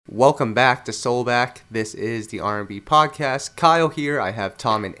Welcome back to Soulback. This is the R&B podcast. Kyle here. I have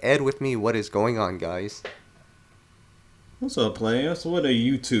Tom and Ed with me. What is going on, guys? What's up, players? What are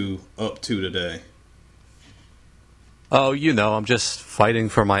you two up to today? Oh, you know, I'm just fighting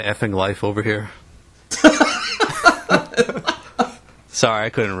for my effing life over here. Sorry, I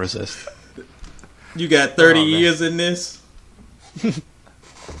couldn't resist. You got 30 years in this?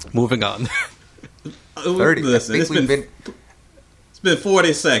 Moving on. 30. Listen, it's been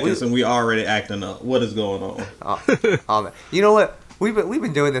 40 seconds and we already acting up. What is going on? Man. You know what? We've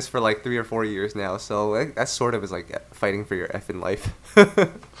been doing this for like 3 or 4 years now, so that sort of is like fighting for your effing life.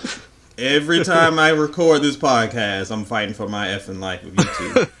 Every time I record this podcast, I'm fighting for my effing life with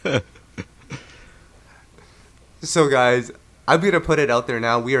you two. So, guys, I'm going to put it out there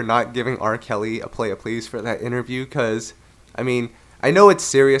now. We are not giving R. Kelly a play of please for that interview because, I mean, I know it's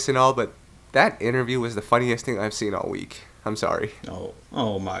serious and all, but that interview was the funniest thing I've seen all week. I'm sorry.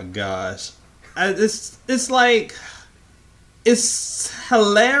 Oh my gosh. It's like, it's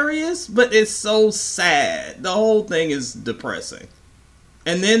hilarious, but it's so sad. The whole thing is depressing.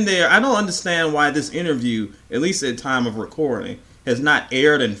 And then I don't understand why this interview, at least at time of recording, has not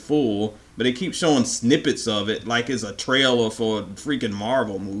aired in full, but they keep showing snippets of it like it's a trailer for a freaking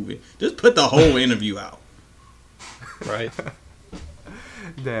Marvel movie. Just put the whole interview out. Right.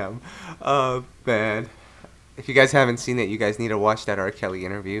 Damn. Man. If you guys haven't seen it, you guys need to watch that R. Kelly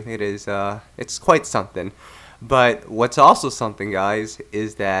interview. It is, it's quite something. But what's also something, guys,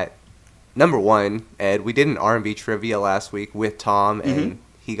 is that, number one, Ed, we did an R&B trivia last week with Tom, and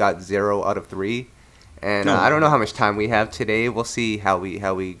he got 0 out of 3. And I don't know how much time we have today. We'll see how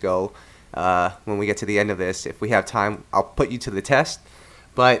we go when we get to the end of this. If we have time, I'll put you to the test.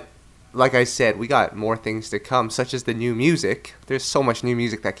 But like I said, we got more things to come, such as the new music. There's so much new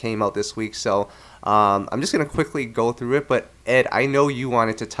music that came out this week, so I'm just going to quickly go through it. But, Ed, I know you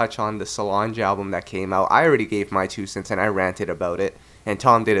wanted to touch on the Solange album that came out. I already gave my 2 cents, and I ranted about it, and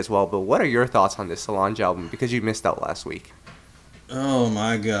Tom did as well. But what are your thoughts on this Solange album, because you missed out last week? Oh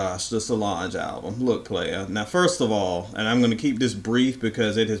my gosh, the Solange album. Look, player. Now, first of all, and I'm going to keep this brief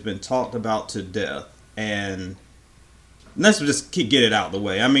because it has been talked about to death, and let's just get it out of the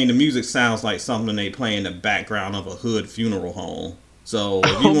way. I mean, the music sounds like something they play in the background of a hood funeral home. So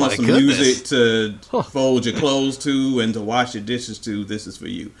if you want some music to fold your clothes to and to wash your dishes to, this is for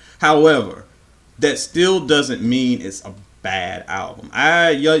you. However, that still doesn't mean it's a bad album.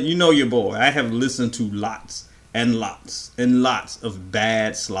 You know your boy. I have listened to lots and lots and lots of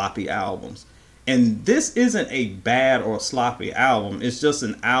bad, sloppy albums. And this isn't a bad or sloppy album. It's just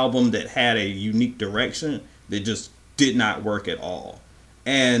an album that had a unique direction that just did not work at all.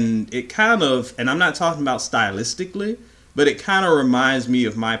 And it kind of, and I'm not talking about stylistically, but it kind of reminds me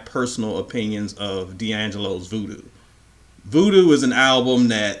of my personal opinions of D'Angelo's Voodoo. Voodoo is an album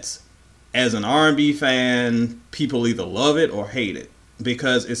that, as an R&B fan, people either love it or hate it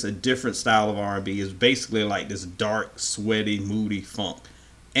because it's a different style of R&B. It's basically like this dark, sweaty, moody funk.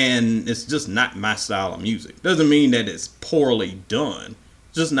 And it's just not my style of music. Doesn't mean that it's poorly done.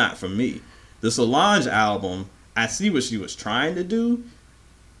 Just not for me. The Solange album, I see what she was trying to do,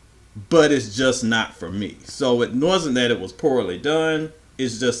 but it's just not for me. So it wasn't that it was poorly done.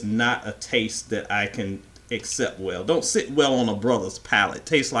 It's just not a taste that I can accept well. Don't sit well on a brother's palate.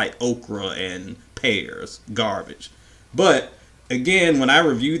 Tastes like okra and pears. Garbage. But again, when I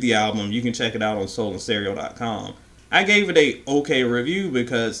reviewed the album, you can check it out on soulandstereo.com. I gave it a okay review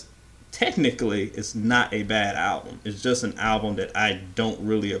because technically it's not a bad album. It's just an album that I don't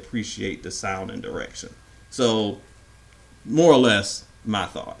really appreciate the sound and direction. So, more or less, my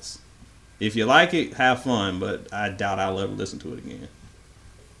thoughts. If you like it, have fun, but I doubt I'll ever listen to it again.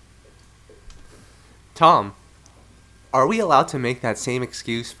 Tom, are we allowed to make that same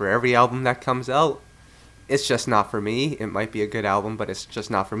excuse for every album that comes out? It's just not for me. It might be a good album, but it's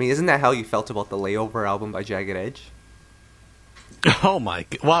just not for me. Isn't that how you felt about the Layover album by Jagged Edge? Oh my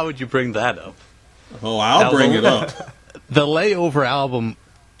God. Why would you bring that up? Oh, I'll bring it up. The Layover album,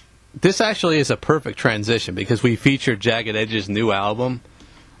 this actually is a perfect transition because we featured Jagged Edge's new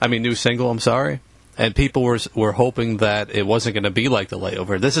single, I'm sorry. And people were hoping that it wasn't going to be like the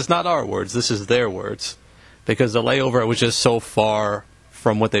Layover. This is not our words. This is their words. Because the Layover was just so far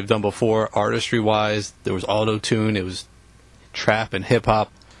from what they've done before, artistry-wise. There was auto-tune. It was trap and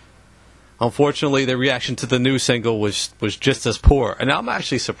hip-hop. Unfortunately, the reaction to the new single was just as poor. And I'm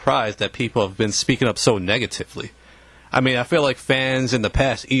actually surprised that people have been speaking up so negatively. I mean, I feel like fans in the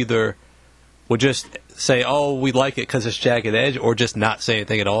past either would just say, oh, we like it because it's Jagged Edge, or just not say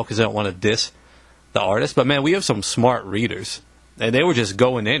anything at all because they don't want to diss the artist. But, man, we have some smart readers. And they were just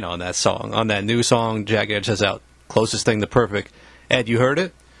going in on that song, on that new song Jagged Edge has out, Closest Thing to Perfect. Ed, you heard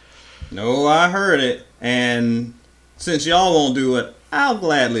it? No, I heard it. And since y'all won't do it, I'll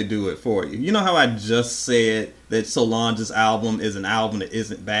gladly do it for you. You know how I just said that Solange's album is an album that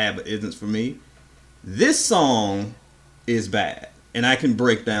isn't bad but isn't for me? This song is bad. And I can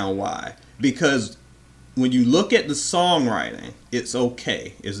break down why. Because when you look at the songwriting, it's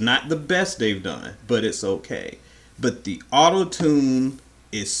okay. It's not the best they've done, but it's okay. But the auto-tune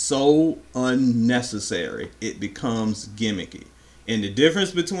is so unnecessary, it becomes gimmicky. And the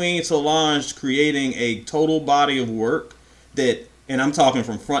difference between Solange creating a total body of work that, and I'm talking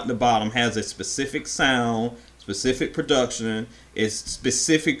from front to bottom, has a specific sound, specific production, is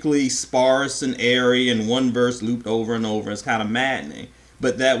specifically sparse and airy, and one verse looped over and over. It's kind of maddening,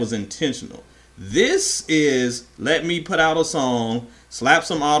 but that was intentional. This is, let me put out a song, slap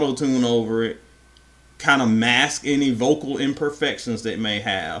some auto-tune over it, kind of mask any vocal imperfections that it may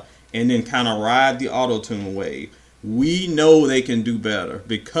have, and then kind of ride the auto-tune wave. We know they can do better,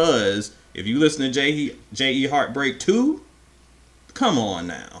 because if you listen to J.E. Heartbreak 2, come on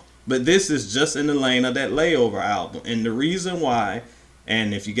now. But this is just in the lane of that Layover album. And the reason why,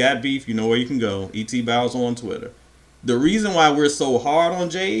 and if you got beef, you know where you can go, E.T. Bowser on Twitter. The reason why we're so hard on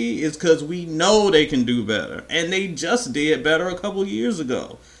J.E. is because we know they can do better. And they just did better a couple years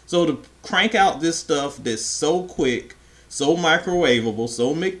ago. So to crank out this stuff that's so quick, so microwavable,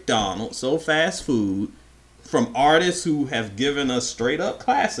 so McDonald's, so fast food, from artists who have given us straight up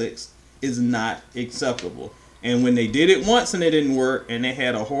classics is not acceptable. And when they did it once and it didn't work and they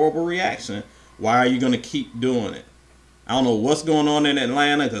had a horrible reaction, why are you going to keep doing it? I don't know what's going on in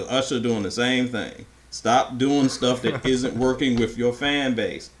Atlanta, because Usher doing the same thing. Stop doing stuff that isn't working with your fan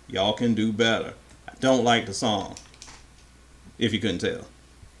base. Y'all can do better. I don't like the song, if you couldn't tell.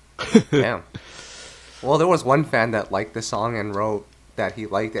 Damn. Well, there was one fan that liked the song and wrote that he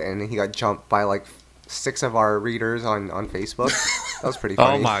liked it, and he got jumped by like 6 of our readers on Facebook. That was pretty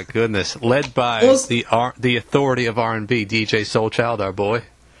funny. Oh my goodness! Led by the authority of R&B, DJ Soulchild, our boy.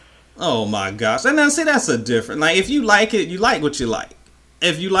 Oh my gosh! And now see, that's a different. Like, if you like it, you like what you like.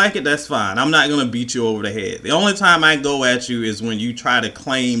 If you like it, that's fine. I'm not gonna beat you over the head. The only time I go at you is when you try to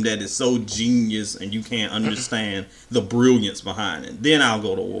claim that it's so genius and you can't understand the brilliance behind it. Then I'll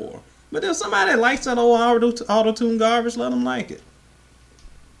go to war. But if somebody likes that old auto-tune garbage, let them like it.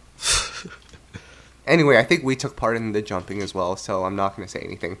 Anyway, I think we took part in the jumping as well, so I'm not going to say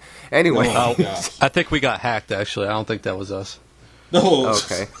anything. Anyway. Oh, I think we got hacked, actually. I don't think that was us. No.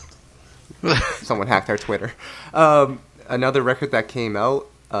 Okay. Someone hacked our Twitter. Another record that came out,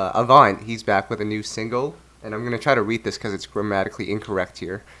 Avant, he's back with a new single, and I'm going to try to read this because it's grammatically incorrect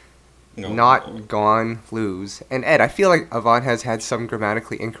here. Not Gone Lose. And Ed, I feel like Avant has had some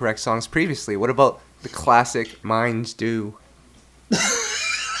grammatically incorrect songs previously. What about the classic Minds Do?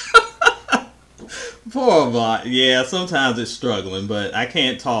 Poor Avant. Yeah, sometimes it's struggling, but I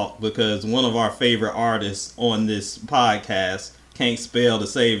can't talk because one of our favorite artists on this podcast can't spell to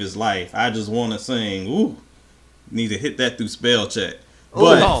save his life. I just want to sing. Ooh, need to hit that through spell check.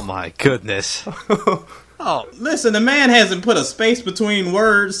 But, oh my goodness. Oh, listen, the man hasn't put a space between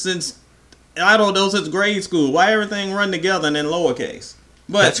words since, I don't know, since grade school. Why everything run together and in lowercase?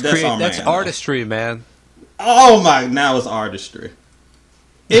 But that's artistry, man. Oh my, now it's artistry.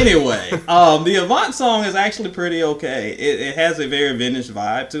 Anyway, the Avant song is actually pretty okay. It has a very vintage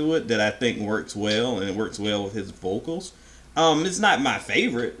vibe to it that I think works well, and it works well with his vocals. It's not my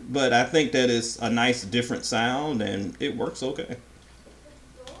favorite, but I think that it's a nice different sound, and it works okay.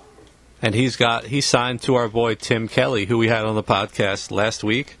 And he's signed to our boy Tim Kelly, who we had on the podcast last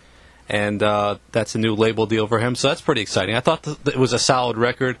week, and that's a new label deal for him. So that's pretty exciting. I thought it was a solid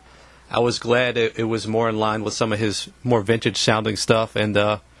record. I was glad it was more in line with some of his more vintage sounding stuff, and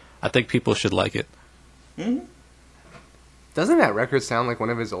I think people should like it. Mm-hmm. Doesn't that record sound like one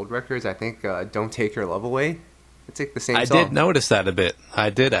of his old records? I think Don't Take Your Love Away. It's like the same song. I did notice that a bit.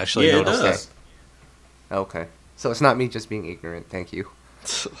 I did actually notice that. Okay. So it's not me just being ignorant. Thank you.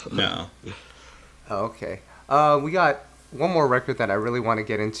 No. Okay. We got one more record that I really want to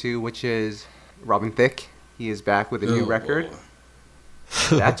get into, which is Robin Thicke. He is back with a new record. Boy.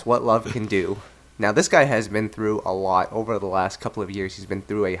 That's What Love Can Do. Now, this guy has been through a lot over the last couple of years. He's been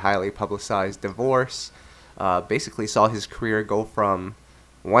through a highly publicized divorce. Basically saw his career go from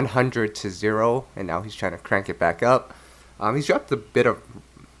 100 to 0, and now he's trying to crank it back up. He's dropped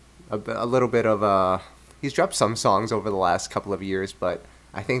he's dropped some songs over the last couple of years, but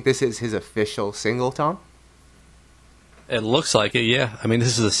I think this is his official single, Tom. It looks like it, yeah. I mean,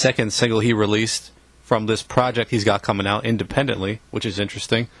 this is the second single he released from this project he's got coming out independently, which is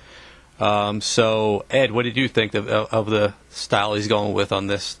interesting. So, Ed, what did you think of the style he's going with on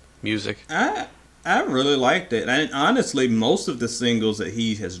this music? I I really liked it. And honestly, most of the singles that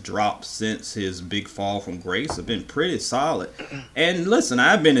he has dropped since his big fall from grace have been pretty solid. And listen,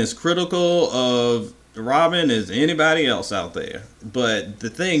 I've been as critical of Robin as anybody else out there. But the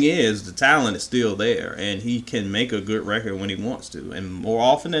thing is, the talent is still there, and he can make a good record when he wants to. And more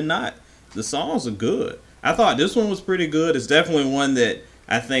often than not, the songs are good. I thought this one was pretty good. It's definitely one that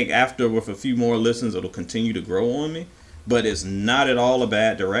I think after with a few more listens, it'll continue to grow on me. But it's not at all a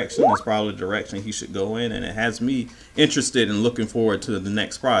bad direction. It's probably the direction he should go in, and it has me interested and looking forward to the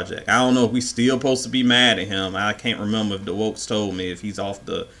next project. I don't know if we still supposed to be mad at him. I can't remember if the Wokes told me if he's off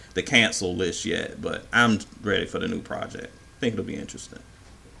the cancel list yet, but I'm ready for the new project. I think it'll be interesting.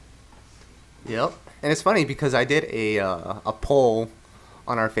 Yep. And it's funny because I did a poll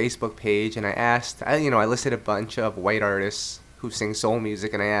on our Facebook page, and I asked, I listed a bunch of white artists who sing soul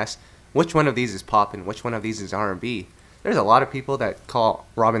music, and I asked, which one of these is pop and which one of these is R&B? There's a lot of people that call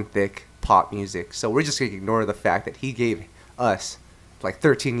Robin Thicke pop music, so we're just going to ignore the fact that he gave us like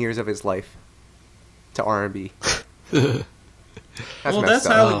 13 years of his life to R&B. That's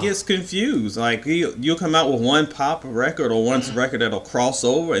how it gets confused. Like, you'll come out with one pop record or one record that'll cross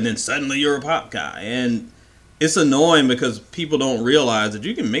over, and then suddenly you're a pop guy. And it's annoying because people don't realize that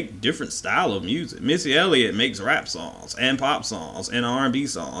you can make different style of music. Missy Elliott makes rap songs and pop songs and R&B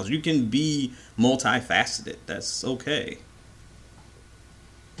songs. You can be multifaceted. That's okay.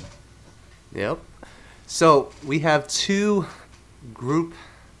 Yep. So we have two groups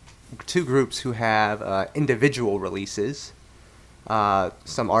who have individual releases.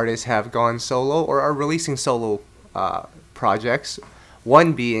 Some artists have gone solo or are releasing solo projects.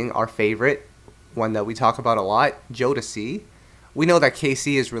 One being our favorite, one that we talk about a lot, Jodeci. We know that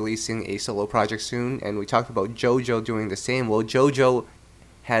KC is releasing a solo project soon, and we talked about JoJo doing the same. Well, JoJo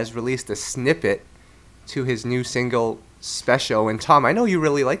has released a snippet to his new single, Special. And Tom, I know you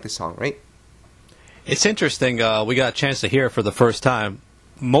really like the song, right? It's interesting. We got a chance to hear it for the first time.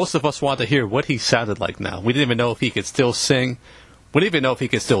 Most of us want to hear what he sounded like now. We didn't even know if he could still sing. We didn't even know if he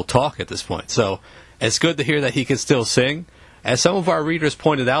could still talk at this point. So it's good to hear that he can still sing. As some of our readers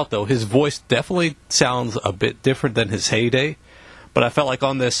pointed out, though, his voice definitely sounds a bit different than his heyday. But I felt like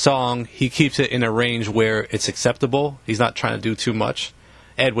on this song, he keeps it in a range where it's acceptable. He's not trying to do too much.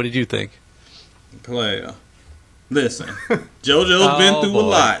 Ed, what did you think? Player. Listen, JoJo's been through a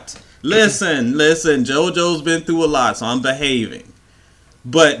lot. Listen, JoJo's been through a lot, so I'm behaving.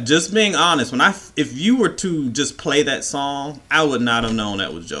 But just being honest, if you were to just play that song, I would not have known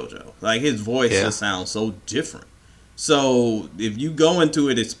that was JoJo. Like, his voice just sounds so different. So if you go into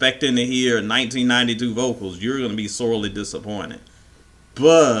it expecting to hear 1992 vocals, you're going to be sorely disappointed.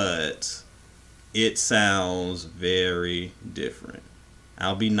 But it sounds very different.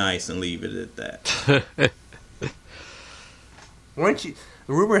 I'll be nice and leave it at that. Weren't you?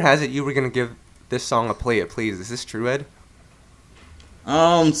 The rumor has it you were going to give this song a play it, please. Is this true, Ed?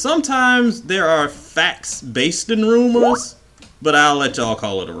 Sometimes there are facts based in rumors, but I'll let y'all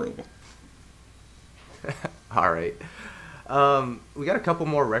call it a rumor. All right. We got a couple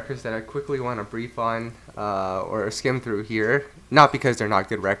more records that I quickly want to brief on or skim through here. Not because they're not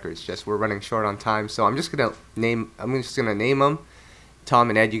good records, just we're running short on time. So I'm just gonna name them. Tom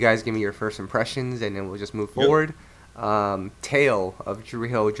and Ed, you guys give me your first impressions, and then we'll just move forward. Tale of Dru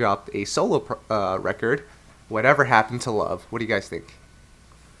Hill dropped a solo record. Whatever Happened to Love. What do you guys think?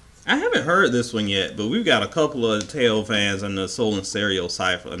 I haven't heard this one yet, but we've got a couple of Tale fans in the Soul and Stereo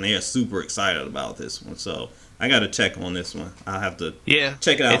Cypher, and they are super excited about this one. So I got to check on this one. I'll have to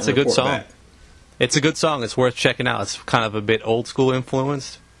check it out. It's a good song. Back. It's a good song. It's worth checking out. It's kind of a bit old school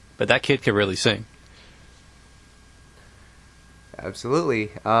influenced, but that kid can really sing.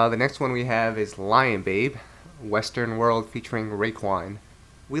 Absolutely. The next one we have is Lion Babe, Western World featuring Raekwon.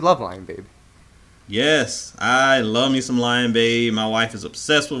 We love Lion Babe. Yes, I love me some Lion Babe. My wife is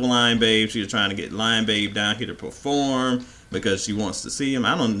obsessed with Lion Babe. She's trying to get Lion Babe down here to perform because she wants to see him.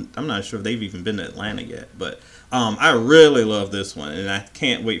 I'm not sure if they've even been to Atlanta yet, but I really love this one, and I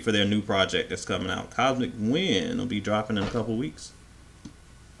can't wait for their new project that's coming out. Cosmic Wind will be dropping in a couple weeks.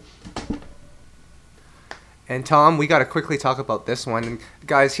 And Tom, we got to quickly talk about this one. And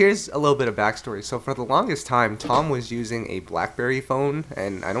guys, here's a little bit of backstory. So for the longest time, Tom was using a BlackBerry phone,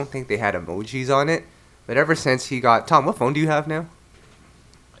 and I don't think they had emojis on it. But ever since he got... Tom, what phone do you have now?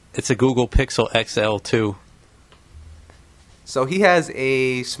 It's a Google Pixel XL2. So he has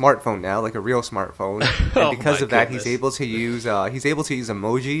a smartphone now, like a real smartphone. And because of that, he's able to use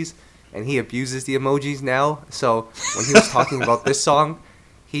emojis, and he abuses the emojis now. So when he was talking about this song,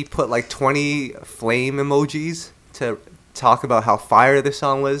 he put like 20 flame emojis to talk about how fire this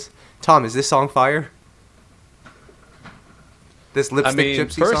song was. Tom, is this song fire? This Lipstick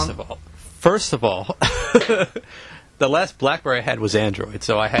Gypsy song? First of all, the last BlackBerry I had was Android,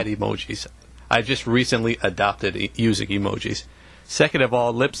 so I had emojis. I just recently adopted using emojis. Second of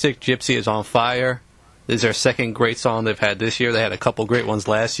all, Lipstick Gypsy is on fire. This is their second great song they've had this year. They had a couple great ones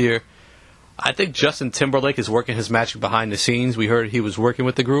last year. I think Justin Timberlake is working his magic behind the scenes. We heard he was working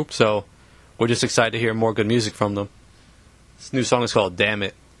with the group, so we're just excited to hear more good music from them. This new song is called Damn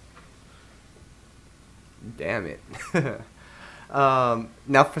It. Damn it.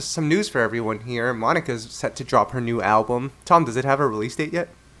 Now for some news for everyone here. Monica's set to drop her new album. Tom, does it have a release date yet?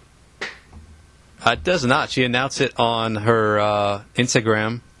 It does not. She announced it on her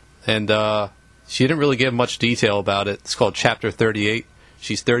Instagram, and she didn't really give much detail about it. It's called Chapter 38.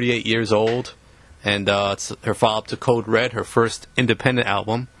 She's 38 years old, and it's her follow-up to Code Red, her first independent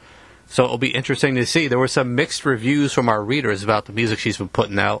album. So it'll be interesting to see. There were some mixed reviews from our readers about the music she's been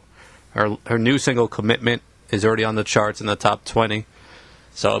putting out. Her new single, Commitment, is already on the charts in the top 20.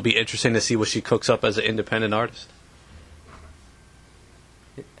 So it'll be interesting to see what she cooks up as an independent artist.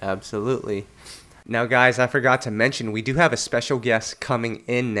 Absolutely. Now, guys, I forgot to mention, we do have a special guest coming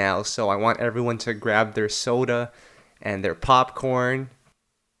in now, so I want everyone to grab their soda and their popcorn.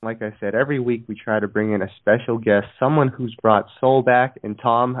 Like I said, every week we try to bring in a special guest, someone who's brought soul back. And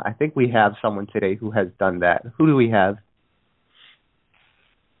Tom, I think we have someone today who has done that. Who do we have?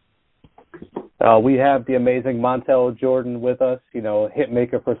 We have the amazing Montel Jordan with us, you know, a hit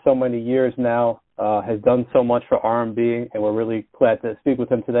maker for so many years now, has done so much for R&B, and we're really glad to speak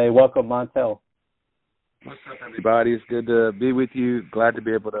with him today. Welcome, Montel. What's up, everybody? It's good to be with you. Glad to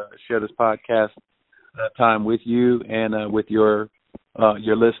be able to share this podcast time with you and with your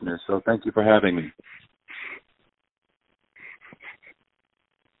listeners. So thank you for having me.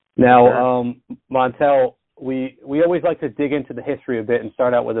 Now, Montel, we always like to dig into the history a bit and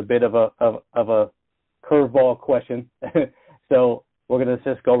start out with a bit of a curveball question. So we're going to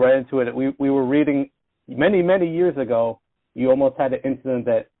just go right into it. We were reading many years ago, you almost had an incident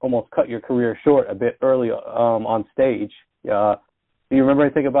that almost cut your career short a bit early on stage. Do you remember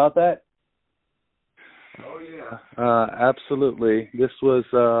anything about that? Oh, yeah. Absolutely. This was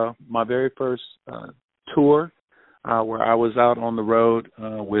my very first tour where I was out on the road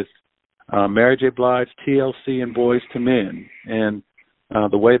with Mary J. Blige, TLC, and Boyz II Men. And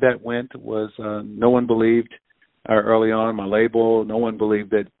the way that went was no one believed early on, my label, no one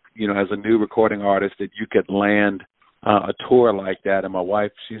believed that, you know, as a new recording artist that you could land a tour like that. And my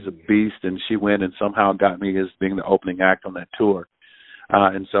wife, she's a beast, and she went and somehow got me as being the opening act on that tour.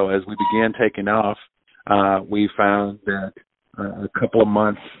 And so as we began taking off, we found that a couple of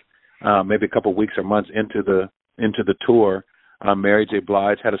months, maybe a couple of weeks or months into the tour, Mary J.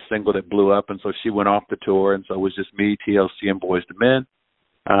 Blige had a single that blew up, and so she went off the tour, and so it was just me, TLC, and Boyz II Men.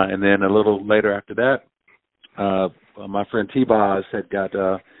 And then a little later after that, my friend T-Boz had got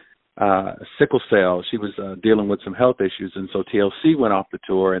sickle cell. She was dealing with some health issues, and so TLC went off the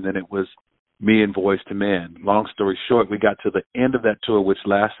tour, and then it was me and Boyz II Men. Long story short, we got to the end of that tour, which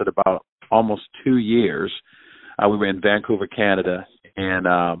lasted about almost 2 years. We were in Vancouver, Canada, and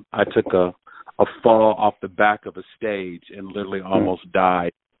I took a fall off the back of a stage and literally almost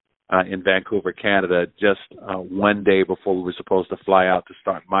died in Vancouver, Canada, just one day before we were supposed to fly out to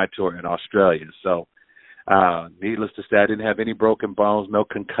start my tour in Australia. So needless to say, I didn't have any broken bones, no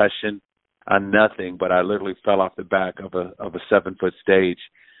concussion, nothing, but I literally fell off the back of a 7-foot stage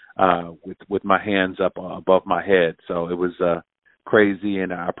with my hands up above my head. So it was crazy,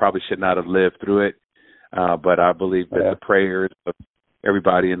 and I probably should not have lived through it. But I believe that the prayers of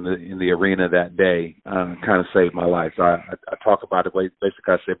everybody in the arena that day kind of saved my life. So I talk about it. Basically,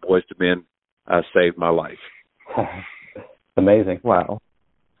 I say Boyz II Men saved my life. Amazing. Wow.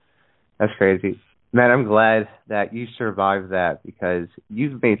 That's crazy. Man, I'm glad that you survived that because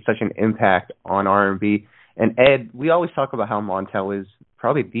you've made such an impact on R&B. And Ed, we always talk about how Montel is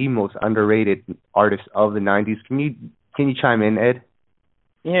probably the most underrated artist of the 90s. Can you chime in, Ed?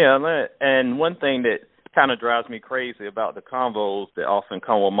 Yeah, and one thing that kind of drives me crazy about the convos that often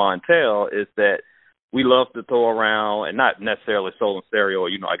come with Montel is that we love to throw around, and not necessarily soul and stereo, or,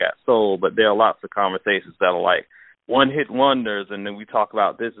 you know, I got soul, but there are lots of conversations that are like one-hit wonders, and then we talk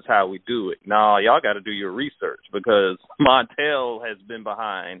about this is how we do it. Nah, y'all got to do your research because Montel has been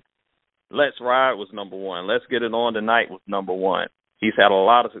behind. Let's Ride was number one. Let's Get It On Tonight was number one. He's had a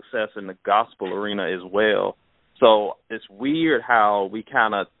lot of success in the gospel arena as well. So it's weird how we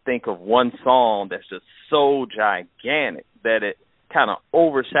kind of think of one song that's just so gigantic that it kind of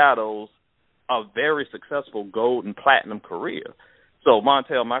overshadows a very successful gold and platinum career. So,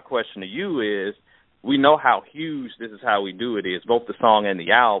 Montel, my question to you is, we know how huge This Is How We Do It is, both the song and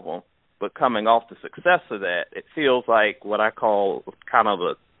the album, but coming off the success of that, it feels like what I call kind of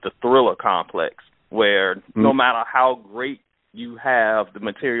a the Thriller complex, where no matter how great you have the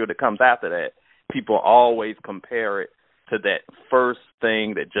material that comes after that, people always compare it to that first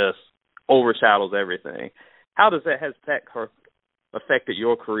thing that just overshadows everything. How does that has affected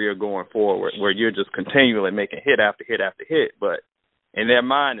your career going forward, where you're just continually making hit after hit after hit, but in their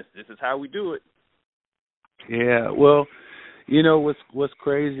mind, this is how we do it? Yeah, well, you know what's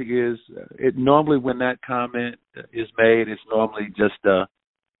crazy is it normally when that comment is made, it's normally just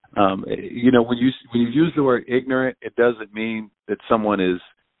you know, when you use the word ignorant, it doesn't mean that someone is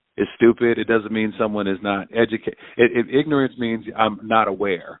stupid. It doesn't mean someone is not educated. Ignorance means I'm not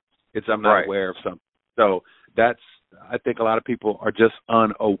aware. I'm not aware of something. So I think a lot of people are just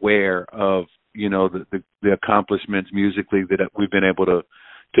unaware of, you know, the accomplishments musically that we've been able to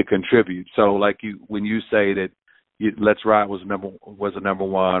contribute. So like when you say that Let's Ride was a number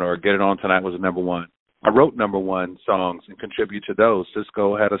one, or Get It On Tonight was a number one, I wrote number one songs and contribute to those.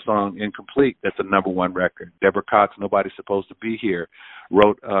 Cisco had a song, Incomplete, that's a number one record. Deborah Cox, Nobody's Supposed to Be Here,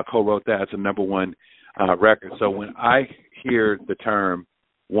 co-wrote that. It's a number one record. So when I hear the term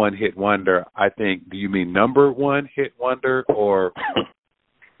one hit wonder, I think, do you mean number one hit wonder or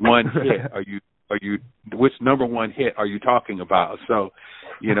one hit? Are you which number one hit are you talking about? So,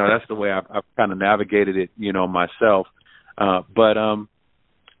 you know, that's the way I've kind of navigated it, you know, myself. But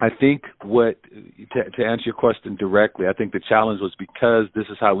I think to answer your question directly, I think the challenge was because This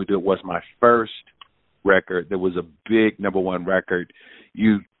Is How We Do It was my first record. There was a big number one record.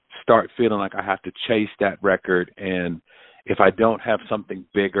 You start feeling like I have to chase that record, and if I don't have something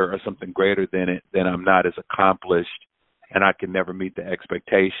bigger or something greater than it, then I'm not as accomplished, and I can never meet the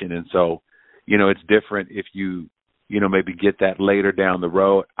expectation. And so, you know, it's different if you know, maybe get that later down the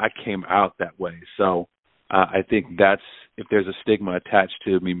road. I came out that way. So I think that's, if there's a stigma attached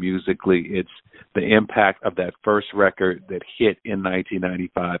to me musically, it's the impact of that first record that hit in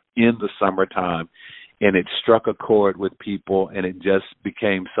 1995 in the summertime, and it struck a chord with people, and it just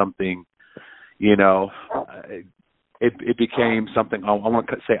became something, you know, it became something, I want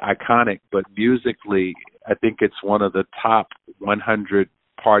to say iconic, but musically, I think it's one of the top 100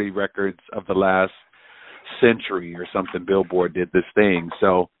 party records of the last century or something. Billboard did this thing.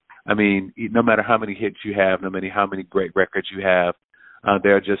 So, I mean, no matter how many hits you have, no matter how many great records you have,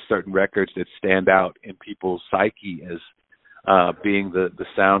 there are just certain records that stand out in people's psyche as being the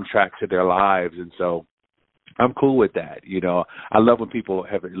soundtrack to their lives. And so I'm cool with that. You know, I love when people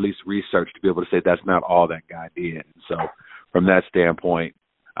have at least researched to be able to say that's not all that guy did. So from that standpoint,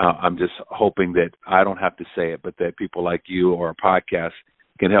 I'm just hoping that I don't have to say it, but that people like you or a podcast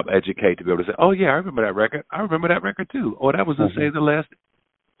can help educate to be able to say, oh, yeah, I remember that record. I remember that record, too. Oh, that was in Save the Last.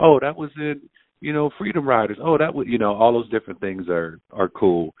 Oh, that was in, you know, Freedom Riders. Oh, that was, you know, all those different things are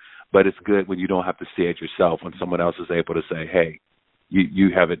cool. But it's good when you don't have to see it yourself, when someone else is able to say, hey, you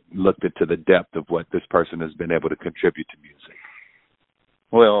haven't looked into the depth of what this person has been able to contribute to music.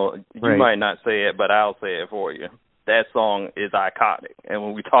 Well, you might not say it, but I'll say it for you. That song is iconic. And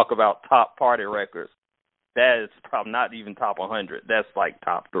when we talk about top party records, that is probably not even top 100. That's like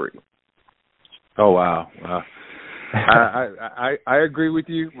top 3. Oh, wow. I agree with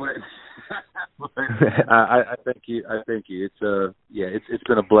you. I thank you. It's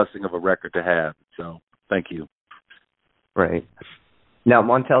been a blessing of a record to have. So thank you. Right. Now,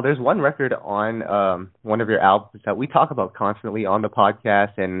 Montel, there's one record on one of your albums that we talk about constantly on the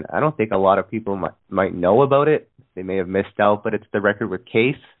podcast, and I don't think a lot of people might know about it. They may have missed out, but it's the record with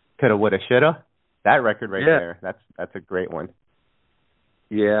Case, Coulda, Woulda, Shoulda. That record there, that's a great one.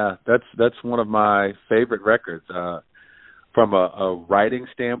 Yeah, that's one of my favorite records. From a writing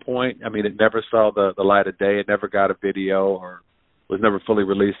standpoint, I mean, it never saw the light of day. It never got a video or was never fully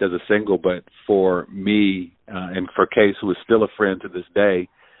released as a single. But for me and for Case, who is still a friend to this day,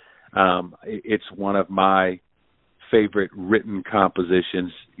 it's one of my favorite written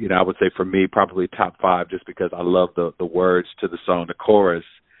compositions. You know, I would say for me, probably top 5, just because I love the words to the song, the chorus.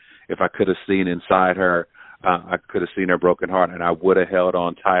 If I could have seen inside her, I could have seen her broken heart, and I would have held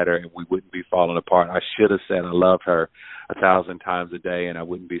on tighter, and we wouldn't be falling apart. I should have said I love her 1,000 times a day, and I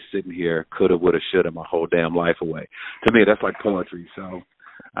wouldn't be sitting here coulda, woulda, shoulda my whole damn life away. To me, that's like poetry. So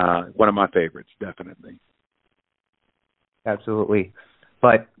one of my favorites, definitely. Absolutely.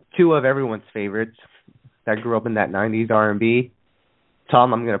 But 2 of everyone's favorites that grew up in that 90s R&B.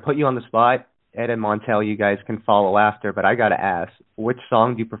 Tom, I'm going to put you on the spot. Ed and Montel, you guys can follow after, but I got to ask, which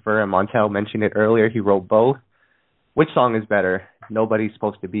song do you prefer? And Montel mentioned it earlier. He wrote both. Which song is better, Nobody's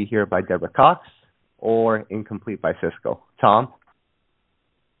Supposed to Be Here by Deborah Cox or Incomplete by Cisco? Tom?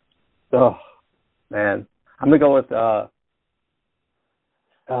 Oh, man. I'm going to go with,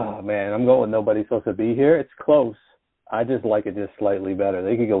 I'm going with Nobody's Supposed to Be Here. It's close. I just like it just slightly better.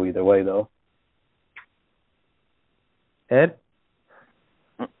 They could go either way, though. Ed?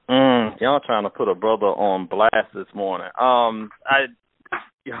 Y'all trying to put a brother on blast this morning. Y'all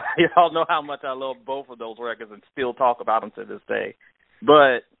know how much I love both of those records and still talk about them to this day.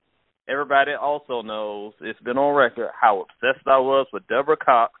 But everybody also knows, it's been on record, how obsessed I was with Deborah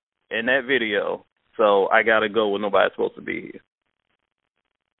Cox in that video. So I got to go with Nobody's Supposed to Be Here.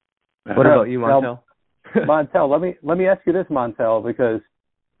 What about you, Montel? Montel, let me ask you this, Montel, because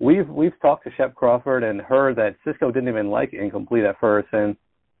we've talked to Shep Crawford and heard that Sisqó didn't even like Incomplete at first, and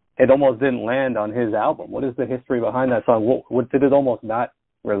it almost didn't land on his album. What is the history behind that song? What did it almost not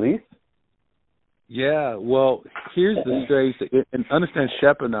release? Yeah, well, here's the strange thing. And understand,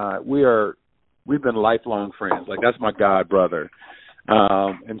 Shep and I, we've been lifelong friends. Like, that's my god brother.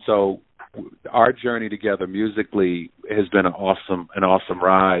 And so our journey together musically has been an awesome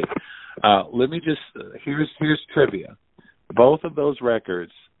ride. Let me just here's trivia. Both of those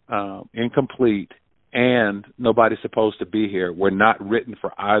records, Incomplete and Nobody's Supposed to Be Here, were not written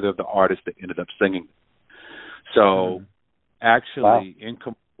for either of the artists that ended up singing. So actually,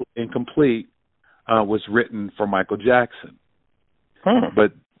 Incomplete was written for Michael Jackson.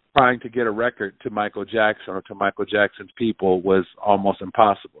 But trying to get a record to Michael Jackson or to Michael Jackson's people was almost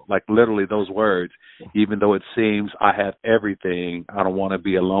impossible. Like, literally those words, even though it seems I have everything, I don't want to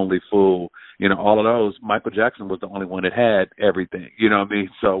be a lonely fool, all of those, Michael Jackson was the only one that had everything, you know what I mean?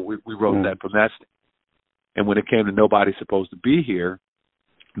 So we wrote that from that standpoint. And when it came to Nobody's Supposed to Be Here,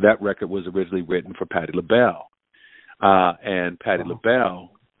 that record was originally written for Patti LaBelle. And Patti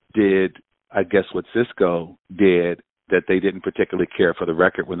LaBelle did, I guess, what Sisqó did, that they didn't particularly care for the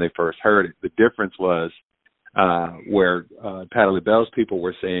record when they first heard it. The difference was where Patti LaBelle's people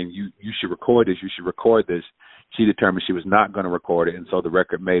were saying, you should record this, she determined she was not going to record it, and so the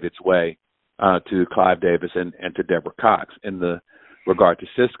record made its way to Clive Davis and to Deborah Cox. In the regard to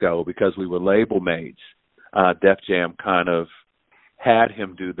Sisqó, because we were label mates, Def Jam kind of had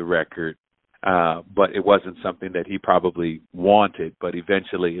him do the record, but it wasn't something that he probably wanted, but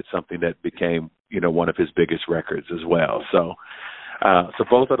eventually it's something that became, one of his biggest records as well. So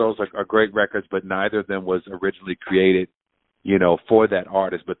both of those are great records, but neither of them was originally created, for that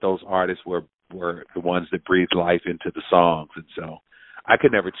artist, but those artists were the ones that breathed life into the songs. And so I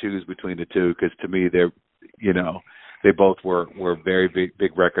could never choose between the two, because to me, they both were very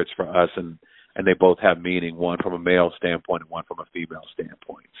big records for us, and they both have meaning, one from a male standpoint and one from a female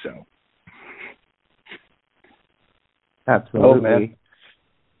standpoint. So. Absolutely. Oh, man.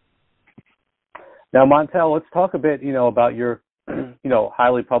 Now, Montel, let's talk a bit, about your,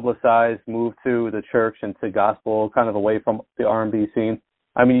 highly publicized move to the church and to gospel, kind of away from the R&B scene.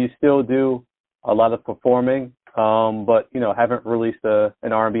 I mean, you still do a lot of performing, but, haven't released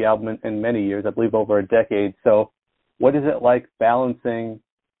an R&B album in many years, I believe over a decade. So what is it like balancing,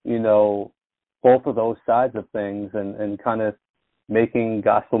 both of those sides of things and kind of making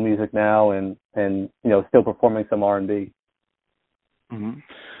gospel music now and still performing some R&B? Mm-hmm.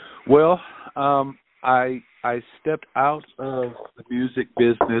 Well, I stepped out of the music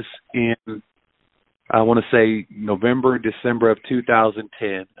business in, I want to say, December of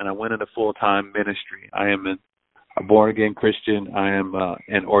 2010, and I went into full-time ministry. I am a born-again Christian. I am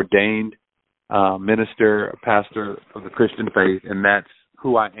an ordained minister, a pastor of the Christian faith, and that's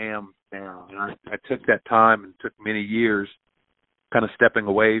who I am now. And I took that time and took many years kind of stepping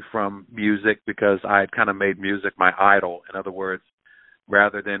away from music because I had kind of made music my idol. In other words,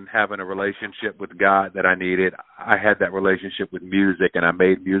 rather than having a relationship with God that I needed, I had that relationship with music, and I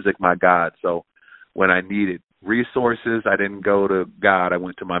made music my God. So when I needed resources, I didn't go to God. I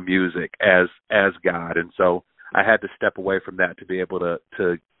went to my music as God. And so I had to step away from that to be able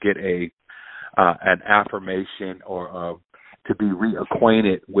to get an affirmation or to be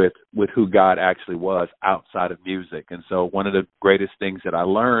reacquainted with who God actually was outside of music. And so one of the greatest things that I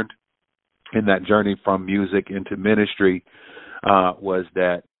learned in that journey from music into ministry was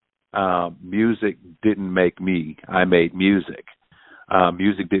that music didn't make me. I made music.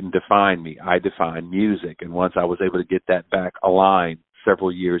 Music didn't define me. I defined music. And once I was able to get that back aligned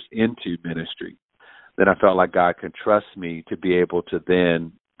several years into ministry, then I felt like God could trust me to be able to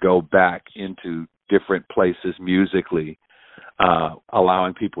then go back into different places musically,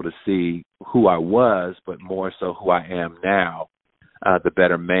 allowing people to see who I was, but more so who I am now, the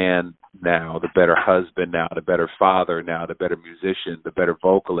better man now, the better husband now, the better father now, the better musician, the better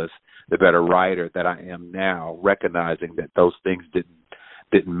vocalist, the better writer that I am now, recognizing that those things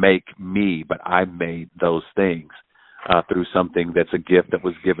didn't make me, but I made those things through something that's a gift that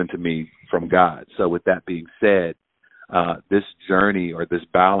was given to me from God. So with that being said, this journey or this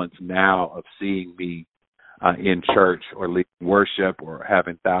balance now of seeing me in church or leading worship or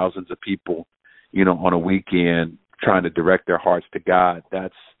having thousands of people, on a weekend trying to direct their hearts to God.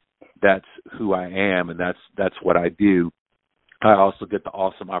 That's who I am, and that's what I do. I also get the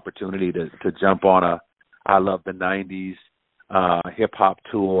awesome opportunity to jump on I love the 90s hip hop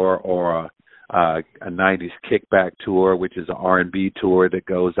tour or a 90s kickback tour, which is an R&B tour that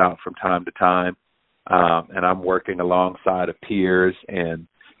goes out from time to time. And I'm working alongside of peers and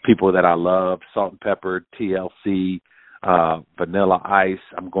people that I love, Salt and Pepper, TLC, Vanilla Ice.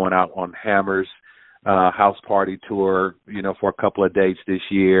 I'm going out on Hammer's house party tour, for a couple of dates this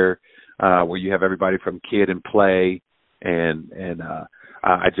year, where you have everybody from Kid and Play. And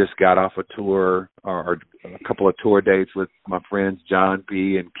I just got off a tour or a couple of tour dates with my friends John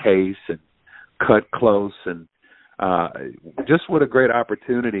B. and Case and Cut Close. And just what a great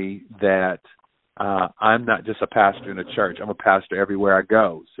opportunity that I'm not just a pastor in a church. I'm a pastor everywhere I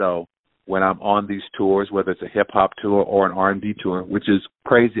go. So when I'm on these tours, whether it's a hip-hop tour or an R&B tour, which is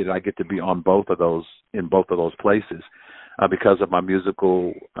crazy that I get to be on both of those in both of those places because of my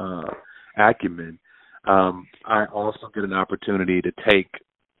musical acumen, I also get an opportunity to take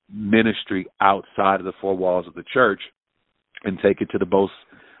ministry outside of the four walls of the church and take it to the most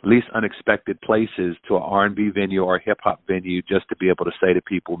least unexpected places, to an R&B venue or a hip-hop venue, just to be able to say to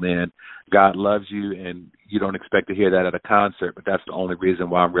people, man, God loves you, and you don't expect to hear that at a concert, but that's the only reason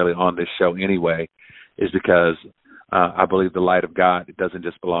why I'm really on this show anyway, is because I believe the light of God, it doesn't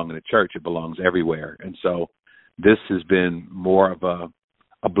just belong in the church, it belongs everywhere. And so this has been more of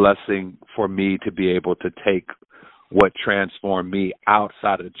a blessing for me to be able to take what transformed me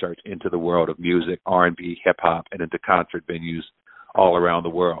outside of the church into the world of music, R&B, hip-hop, and into concert venues all around the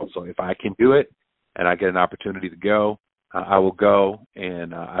world. So if I can do it and I get an opportunity to go, I will go.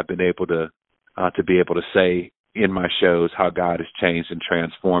 And I've been able to be able to say in my shows how God has changed and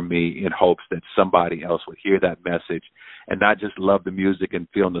transformed me, in hopes that somebody else would hear that message and not just love the music and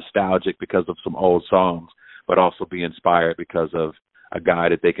feel nostalgic because of some old songs, but also be inspired because of a guy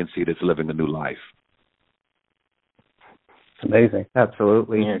that they can see that's living a new life. It's amazing.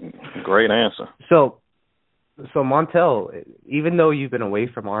 Absolutely. Yeah, great answer. So Montel, even though you've been away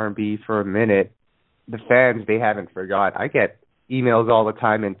from R&B for a minute, the fans, they haven't forgot. I get emails all the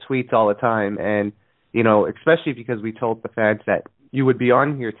time and tweets all the time, and especially because we told the fans that you would be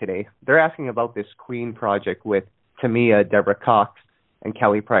on here today. They're asking about this Queen project with Tamia, Deborah Cox, and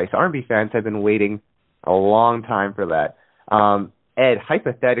Kelly Price. R&B fans have been waiting a long time for that. Ed,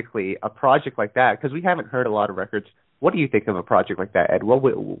 hypothetically, a project like that, because we haven't heard a lot of records, what do you think of a project like that, Ed?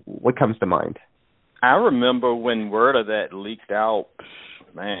 What comes to mind? I remember when word of that leaked out,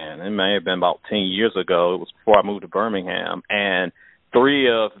 man, it may have been about 10 years ago. It was before I moved to Birmingham. And three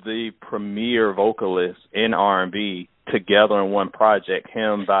of the premier vocalists in R&B together in one project,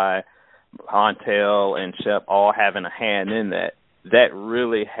 him by Montel and Shep, all having a hand in that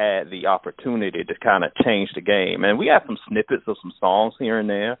really had the opportunity to kind of change the game. And we had some snippets of some songs here and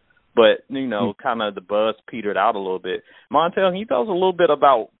there, but, kind of the buzz petered out a little bit. Montel, can you tell us a little bit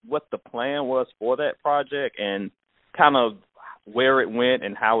about what the plan was for that project and kind of where it went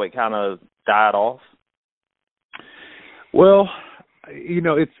and how it kind of died off? Well,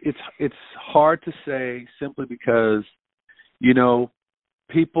 it's hard to say, simply because,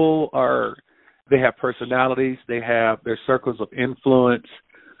 people they have personalities, they have their circles of influence.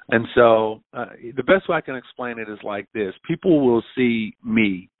 And so the best way I can explain it is like this. People will see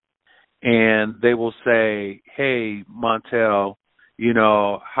me and they will say, hey, Montel,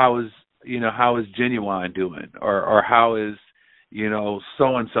 how is Genuine doing? Or how is,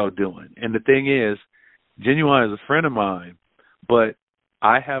 so-and-so doing? And the thing is, Genuine is a friend of mine, but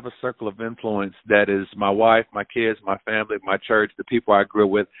I have a circle of influence that is my wife, my kids, my family, my church, the people I grew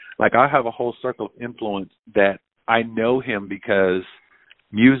up with. Like, I have a whole circle of influence that I know him because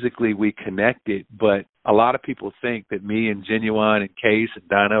musically we connected, but a lot of people think that me and Genuine and Case and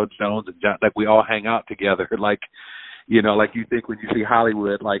Donnell Jones and John, like, we all hang out together. Like you think when you see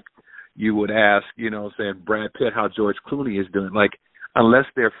Hollywood, like, you would ask, saying Brad Pitt how George Clooney is doing. Like, unless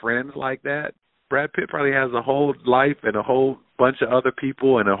they're friends like that, Brad Pitt probably has a whole life and a whole bunch of other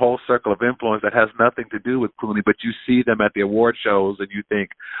people and a whole circle of influence that has nothing to do with Clooney, but you see them at the award shows and you think,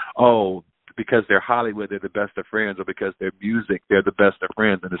 oh, because they're Hollywood, they're the best of friends, or because they're music, they're the best of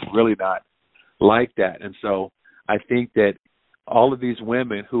friends, and it's really not like that. And so I think that all of these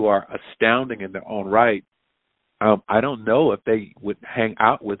women who are astounding in their own right, I don't know if they would hang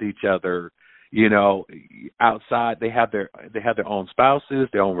out with each other, outside. They have their own spouses,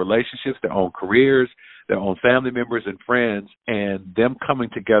 their own relationships, their own careers, their own family members and friends, and them coming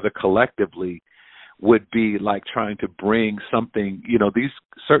together collectively would be like trying to bring something. These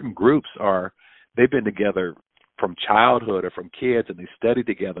certain groups they've been together from childhood or from kids, and they studied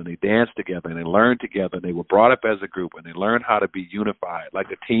together and they danced together and they learned together and they were brought up as a group and they learned how to be unified like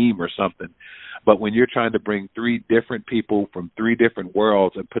a team or something. But when you're trying to bring three different people from three different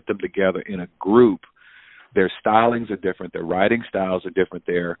worlds and put them together in a group, their stylings are different, their writing styles are different,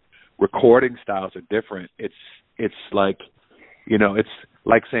 their recording styles are different. It's like, you know, it's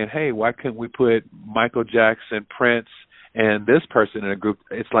like saying, hey, why couldn't we put Michael Jackson, Prince, and this person in a group?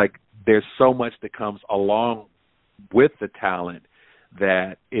 It's like there's so much that comes along with the talent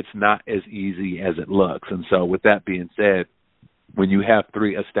that it's not as easy as it looks. And so with that being said, when you have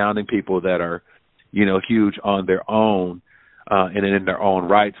three astounding people that are, you know, huge on their own and in their own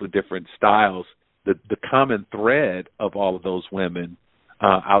rights with different styles, the common thread of all of those women,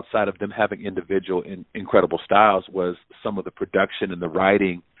 outside of them having individual incredible styles, was some of the production and the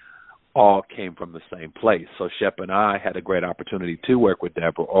writing all came from the same place. So Shep and I had a great opportunity to work with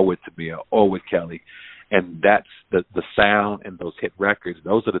Deborah or with Tamia or with Kelly. And that's the sound and those hit records.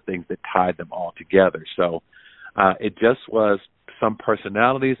 Those are the things that tied them all together. So it just was, some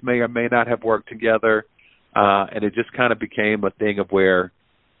personalities may or may not have worked together. And it just kind of became a thing of where,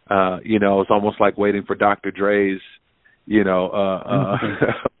 you know, it's almost like waiting for Dr. Dre's, you know,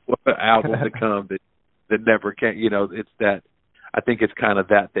 album to come that never came. You know, it's that, I think it's kind of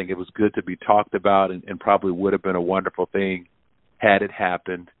that thing. It was good to be talked about and probably would have been a wonderful thing had it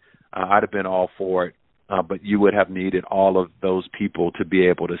happened. I'd have been all for it. But you would have needed all of those people to be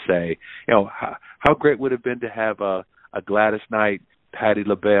able to say, you know, how great would it have been to have a Gladys Knight, Patti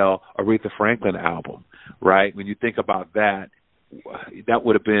LaBelle, Aretha Franklin album, right? When you think about that, that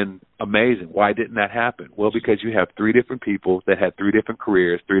would have been amazing. Why didn't that happen? Well, because you have three different people that had three different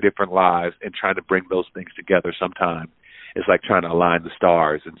careers, three different lives, and trying to bring those things together sometimes is like trying to align the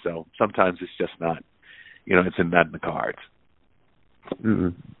stars. And so sometimes it's just not, you know, it's not in the cards.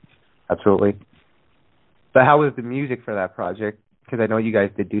 Mm-hmm. Absolutely. But how was the music for that project? Because I know you guys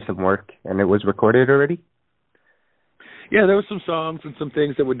did do some work, and it was recorded already. Yeah, there were some songs and some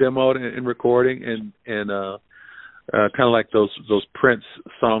things that were demoed and recording, and kind of like those Prince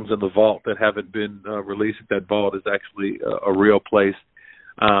songs in the vault that haven't been released. That vault is actually a real place.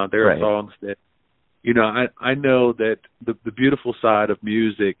 There are songs that, you know, I know that the beautiful side of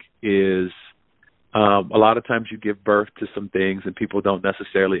music is, a lot of times you give birth to some things and people don't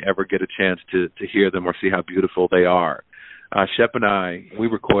necessarily ever get a chance to hear them or see how beautiful they are. Shep and I, we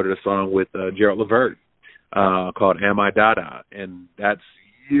recorded a song with Gerald Levert called Am I Dada, and that's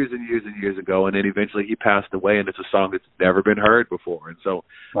years and years and years ago, and then eventually he passed away, and it's a song that's never been heard before. And so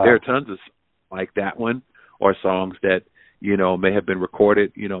there are tons of like that one, or songs that, you know, may have been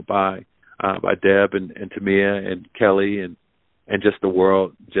recorded, you know, by Deb and Tamia and Kelly and just the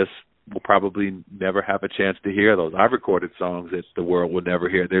world just will probably never have a chance to hear those. I've recorded songs that the world will never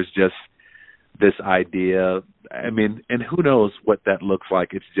hear. There's just this idea, I mean, and who knows what that looks like.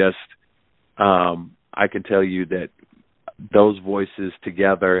 It's just, I can tell you that those voices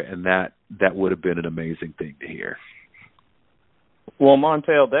together, and that would have been an amazing thing to hear. Well,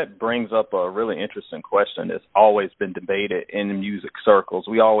 Montel, that brings up a really interesting question that's always been debated in music circles.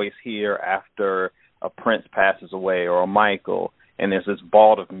 We always hear after a Prince passes away or a Michael, and there's this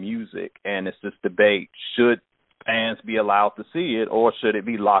vault of music, and it's this debate, should fans be allowed to see it, or should it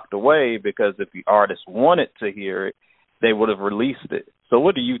be locked away? Because if the artist wanted to hear it, they would have released it. So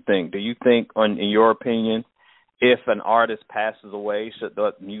what do you think? Do you think, in your opinion, if an artist passes away, should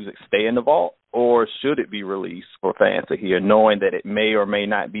the music stay in the vault, or should it be released for fans to hear, knowing that it may or may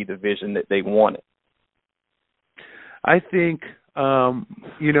not be the vision that they wanted? I think,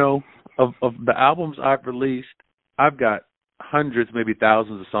 you know, of the albums I've released, I've got hundreds, maybe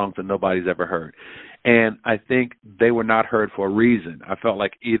thousands of songs that nobody's ever heard. And I think they were not heard for a reason. I felt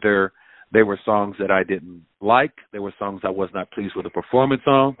like either they were songs that I didn't like, there were songs I was not pleased with the performance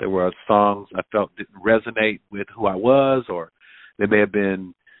on, there were songs I felt didn't resonate with who I was, or they may have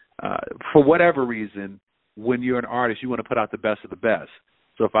been, for whatever reason, when you're an artist, you want to put out the best of the best.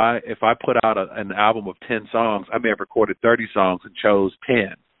 So if I put out an album of 10 songs, I may have recorded 30 songs and chose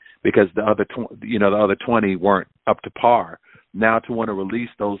 10 because the other 20 weren't up to par. Now to want to release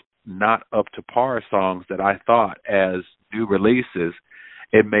those not up to par songs that I thought as new releases,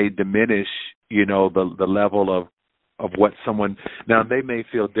 it may diminish, you know, the level of what someone, now they may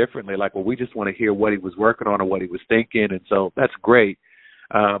feel differently, like, well, we just want to hear what he was working on or what he was thinking, and so that's great.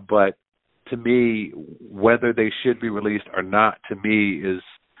 But to me, whether they should be released or not, to me is,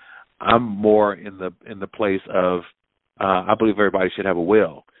 I'm more in the place of, I believe everybody should have a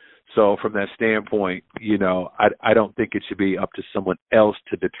will. So from that standpoint, you know, I don't think it should be up to someone else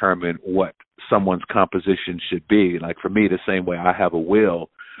to determine what someone's composition should be. Like for me, the same way I have a will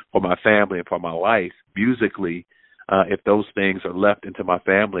for my family and for my life musically, if those things are left into my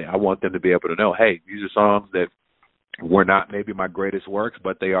family, I want them to be able to know, hey, these are songs that were not maybe my greatest works,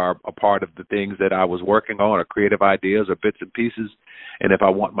 but they are a part of the things that I was working on, or creative ideas or bits and pieces. And if I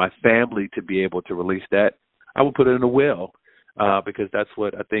want my family to be able to release that, I will put it in a will, because that's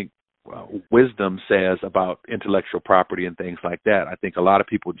what I think wisdom says about intellectual property and things like that. I think a lot of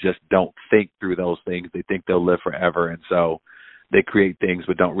people just don't think through those things. They think they'll live forever, and so they create things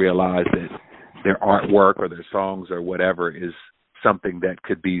but don't realize that their artwork or their songs or whatever is something that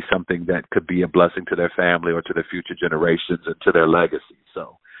could be a blessing to their family or to their future generations and to their legacy.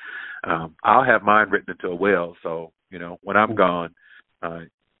 So I'll have mine written into a will. So, when I'm gone,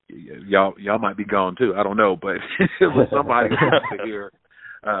 y'all might be gone too. I don't know, but somebody wants to hear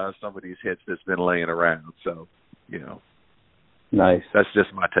some of these hits that's been laying around. So, Nice. That's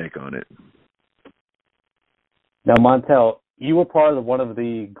just my take on it. Now, Montel, you were part of one of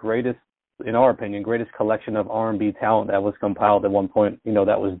the greatest, in our opinion, greatest collection of R&B talent that was compiled at one point.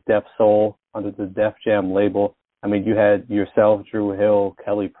 That was Def Soul under the Def Jam label. I mean, you had yourself, Dru Hill,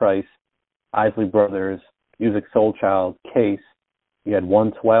 Kelly Price, Isley Brothers, Musiq Soulchild, Case. You had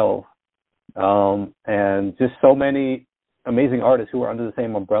 112, and just so many amazing artists who were under the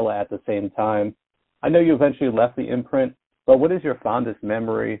same umbrella at the same time. I know you eventually left the imprint, but what is your fondest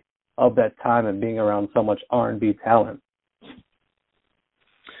memory of that time and being around so much R&B talent?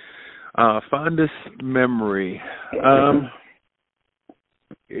 Fondest memory, that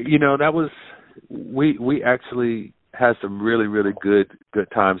was we actually had some really, really good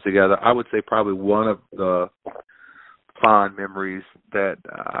times together. I would say probably one of the fond memories that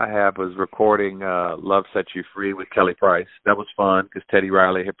I have was recording Love Set You Free with Kelly Price. That was fun because Teddy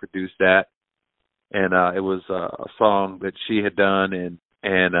Riley had produced that, and it was a song that she had done,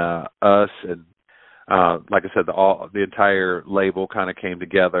 and us, and like I said, the entire label kind of came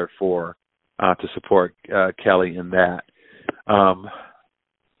together to support Kelly in that.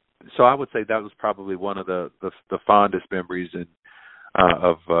 So I would say that was probably one of the fondest memories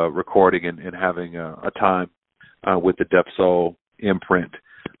of recording and having a time with the Def Soul imprint.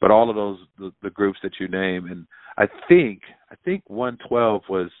 But all of those the groups that you name, and I think 112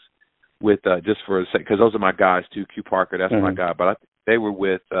 was with just for a second, because those are my guys too. Q Parker, that's my guy, but they were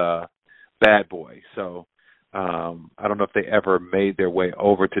with Bad Boy. So I don't know if they ever made their way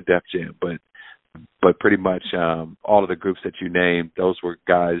over to Def Jam, but pretty much all of the groups that you named, those were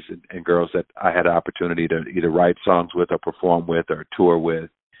guys and girls that I had an opportunity to either write songs with or perform with or tour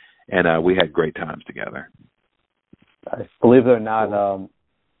with, and we had great times together. Believe it or not,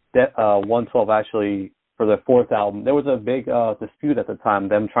 112 actually, for their fourth album, there was a big dispute at the time,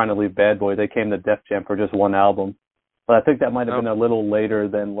 them trying to leave Bad Boy. They came to Def Jam for just one album. But I think that might have been a little later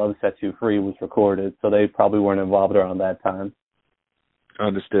than Love Sets You Free was recorded, so they probably weren't involved around that time.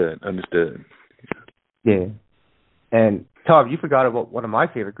 Understood. Yeah. And, Tom, you forgot about one of my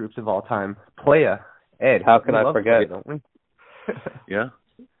favorite groups of all time, Playa. Ed. How can I forget? Playa, don't we? Yeah.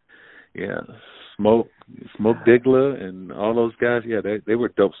 Smoke Digler and all those guys, they were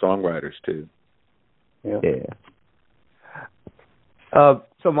dope songwriters too. Yeah.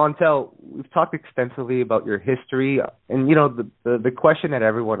 So Montel, we've talked extensively about your history, and the question that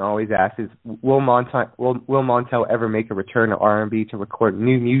everyone always asks is, will Montel ever make a return to R&B to record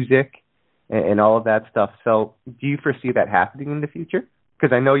new music and all of that stuff? So, do you foresee that happening in the future?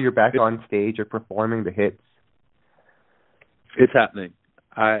 Because I know you're back on stage or performing the hits. It's happening.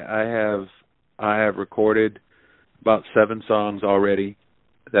 I have recorded about 7 songs already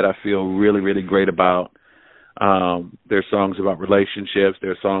that I feel really, really great about. There's songs about relationships.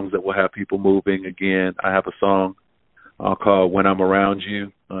 There's songs that will have people moving again. I have a song called When I'm Around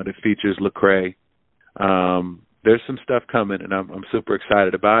You that features Lecrae. There's some stuff coming, and I'm super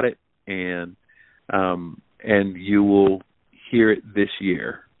excited about it. And you will hear it this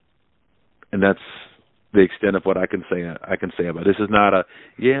year. And that's the extent of what I can say about it. This is not I'm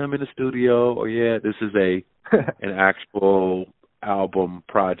in the studio, or this is an actual album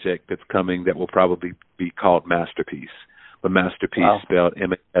project that's coming that will probably be called Masterpiece. But Masterpiece spelled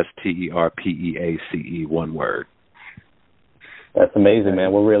Masterpeace, one word. That's amazing,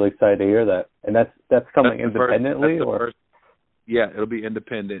 man. We're really excited to hear that. And that's coming independently, or? Yeah, it'll be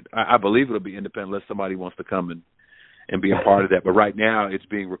independent. I believe it'll be independent unless somebody wants to come and be a part of that. But right now, it's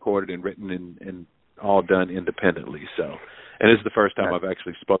being recorded and written and all done independently. So, and this is the first time I've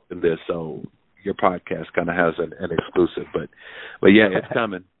actually spoken this. So your podcast kind of has an exclusive. But it's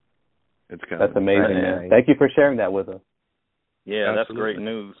coming. It's coming. That's amazing, man. Thank you for sharing that with us. Yeah, that's great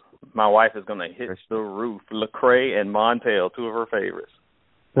news. My wife is going to hit the roof. Lecrae and Montel, 2 of her favorites.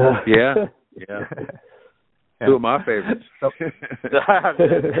 Yeah. Two of my favorites.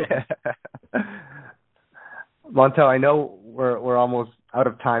 Montel, I know we're almost out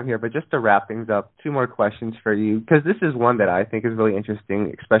of time here, but just to wrap things up, two more questions for you, because this is one that I think is really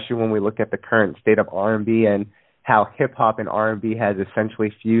interesting, especially when we look at the current state of R&B and how hip-hop and R&B has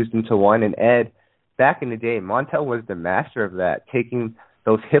essentially fused into one. And Ed, back in the day, Montel was the master of that, taking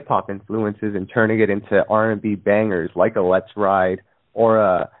those hip-hop influences and turning it into R&B bangers like a Let's Ride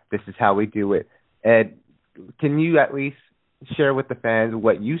or This Is How We Do It. Ed, can you at least share with the fans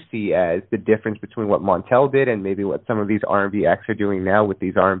what you see as the difference between what Montel did and maybe what some of these R&B acts are doing now with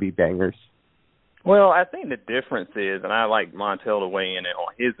these R&B bangers? Well, I think the difference is, and I like Montel to weigh in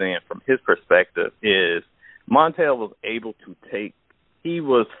on his end from his perspective, is Montel was able to take, he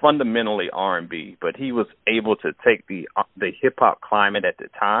was fundamentally R&B, but he was able to take the hip-hop climate at the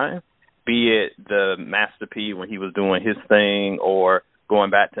time, be it the Master P when he was doing his thing or going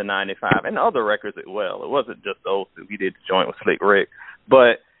back to 95 and other records as well. It wasn't just those two. He did the joint with Slick Rick.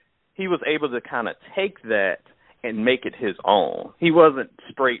 But he was able to kind of take that and make it his own. He wasn't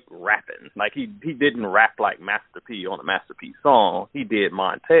straight rapping. Like, he didn't rap like Master P on a Master P song. He did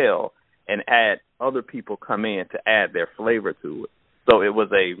Montel and had other people come in to add their flavor to it. So it was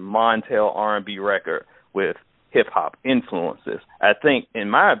a Montel R&B record with hip-hop influences. I think, in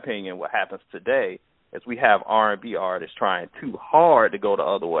my opinion, what happens today is we have R&B artists trying too hard to go the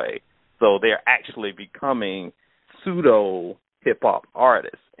other way. So they're actually becoming pseudo hip-hop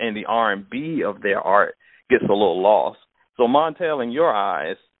artists, and the R&B of their art gets a little lost. So Montel, in your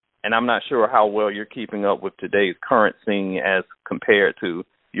eyes, and I'm not sure how well you're keeping up with today's current scene as compared to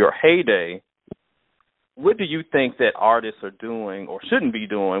your heyday, what do you think that artists are doing or shouldn't be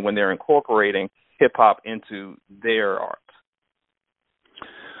doing when they're incorporating hip-hop into their art?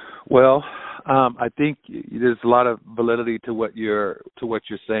 Well, I think there's a lot of validity to what you're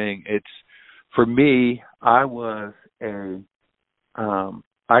saying. It's, for me, I was a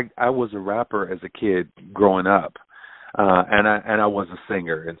rapper as a kid growing up, and I was a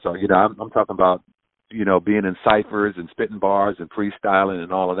singer, and so I'm talking about being in ciphers and spitting bars and freestyling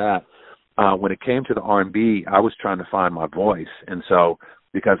and all of that. When it came to the R&B, I was trying to find my voice, and so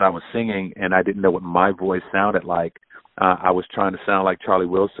because I was singing and I didn't know what my voice sounded like, I was trying to sound like Charlie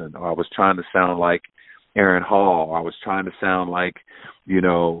Wilson, or I was trying to sound like Aaron Hall, or I was trying to sound like,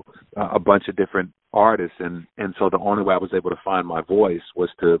 a bunch of different artists. And so the only way I was able to find my voice was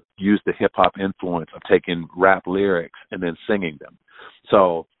to use the hip-hop influence of taking rap lyrics and then singing them.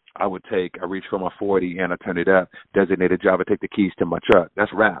 So I reach for my 40 and I turn it up. Designated driver, take the keys to my truck.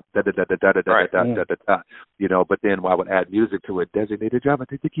 That's rap. But then I would add music to it. Designated driver,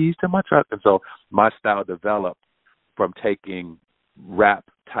 take the keys to my truck. And so my style developed from taking rap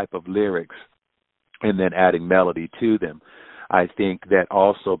type of lyrics and then adding melody to them. I think that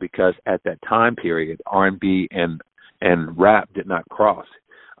also because at that time period, R&B and rap did not cross.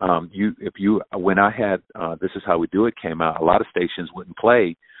 When I had This Is How We Do It came out, a lot of stations wouldn't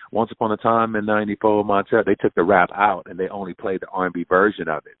play. Once upon a time in '94, Montel, they took the rap out and they only played the R&B version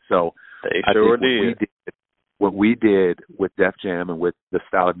of it. So they sure did. What we did with Def Jam and with the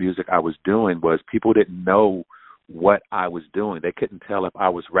style of music I was doing was people didn't know what I was doing. They couldn't tell if I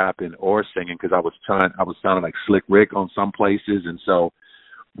was rapping or singing because I was sounding like Slick Rick on some places. And so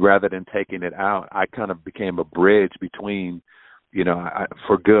rather than taking it out, I kind of became a bridge between,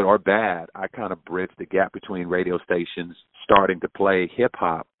 for good or bad, I kind of bridged the gap between radio stations starting to play hip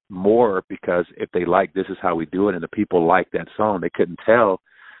hop more because if they like This Is How We Do It and the people like that song, they couldn't tell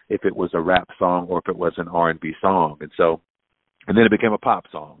if it was a rap song or if it was an R&B song. And then it became a pop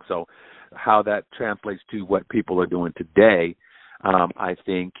song. So how that translates to what people are doing today, I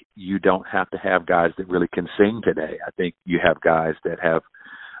think you don't have to have guys that really can sing today. I think you have guys that have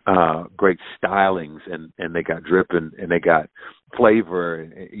great stylings and they got drip and they got flavor,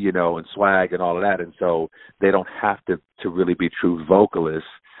 and swag and all of that. And so they don't have to really be true vocalists.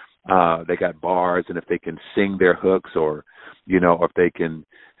 They got bars, and if they can sing their hooks or if they can,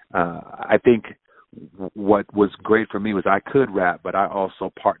 I think what was great for me was I could rap, but I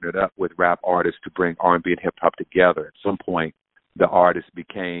also partnered up with rap artists to bring R&B and hip hop together. At some point, the artist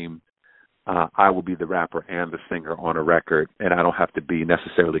became, I will be the rapper and the singer on a record, and I don't have to be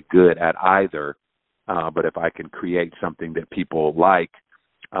necessarily good at either. But if I can create something that people like,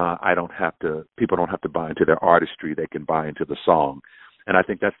 people don't have to buy into their artistry. They can buy into the song. And I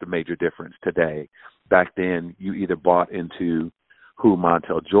think that's the major difference today. Back then, you either bought into who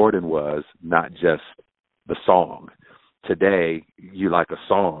Montel Jordan was, not just the song. Today, you like a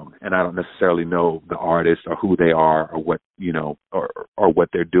song, and I don't necessarily know the artist or who they are or what, or what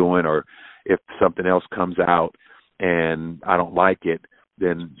they're doing, or if something else comes out and I don't like it,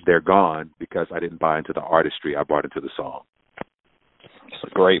 then they're gone because I didn't buy into the artistry. I bought into the song. That's a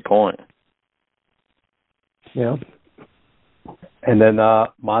great point. Yeah. And then,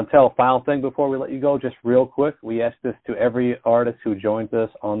 Montel, final thing before we let you go, just real quick. We ask this to every artist who joins us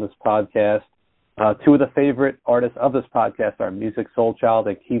on this podcast. Two of the favorite artists of this podcast are Musiq Soulchild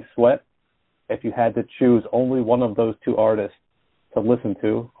and Keith Sweat. If you had to choose only one of those two artists to listen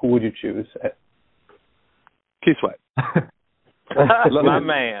to, who would you choose? Keith Sweat. My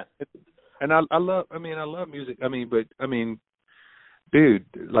man. And I love music. Dude,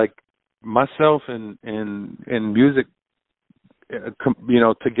 like myself and music,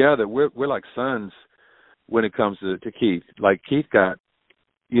 together, we're like sons when it comes to Keith. Like Keith got,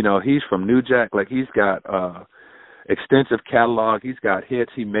 he's from New Jack. Like he's got extensive catalog. He's got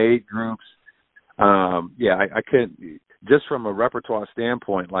hits. He made groups. I couldn't, just from a repertoire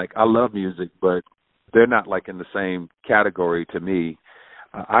standpoint, like I love music, but they're not like in the same category to me.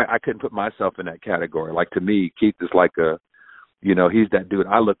 I couldn't put myself in that category. Like to me, Keith is like he's that dude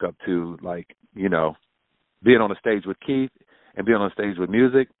I look up to, like, being on a stage with Keith and being on a stage with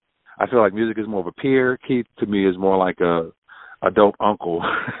music. I feel like music is more of a peer. Keith to me is more like a dope uncle.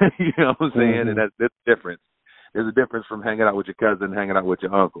 You know what I'm saying? Mm-hmm. And that's different. There's a difference from hanging out with your cousin and hanging out with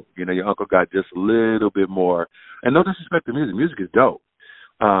your uncle. Your uncle got just a little bit more. And no disrespect to music. Music is dope.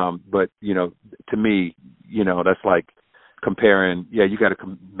 But, to me, that's like comparing. Yeah, you got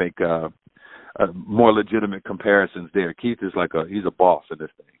to make more legitimate comparisons there. Keith is he's a boss in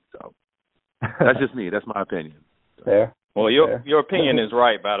this thing. So that's just me. That's my opinion. So. Fair. Well, your opinion is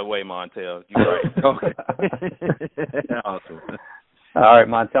right, by the way, Montel. You're right. Okay. Awesome. All right,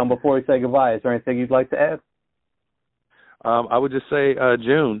 Montel, before we say goodbye, is there anything you'd like to add? I would just say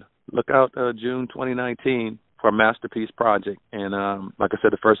June. Look out June 2019 for a Masterpiece project. And like I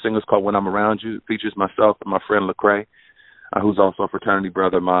said, the first single is called When I'm Around You. It features myself and my friend Lecrae, who's also a fraternity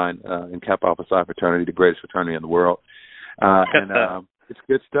brother of mine in Kappa Alpha Psi fraternity, the greatest fraternity in the world. And it's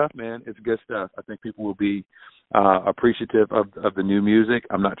good stuff, man. It's good stuff. I think people will be appreciative of the new music.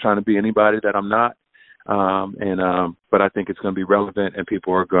 I'm not trying to be anybody that I'm not. But I think it's going to be relevant, and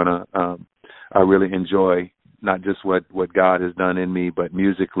people are going to really enjoy not just what God has done in me, but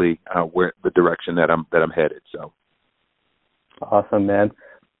musically where the direction that I'm headed. So awesome, man.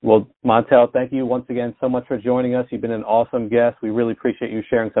 Well, Montel, thank you once again so much for joining us. You've been an awesome guest. We really appreciate you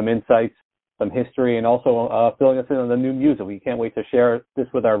sharing some insights, some history, and also filling us in on the new music. We can't wait to share this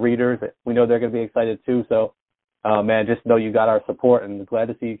with our readers. We know they're going to be excited too. So, man, just know you got our support, and glad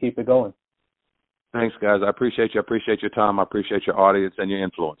to see you keep it going. Thanks, guys. I appreciate you. I appreciate your time. I appreciate your audience and your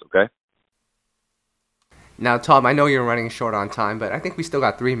influence, okay? Now, Tom, I know you're running short on time, but I think we still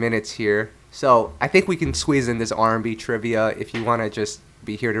got 3 minutes here. So I think we can squeeze in this R&B trivia if you want to just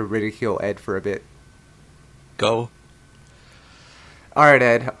be here to ridicule Ed for a bit. Go. All right,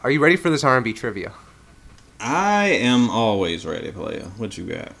 Ed. Are you ready for this R&B trivia? I am always ready, player. What you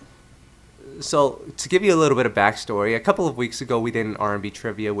got? So, to give you a little bit of backstory, a couple of weeks ago we did an R&B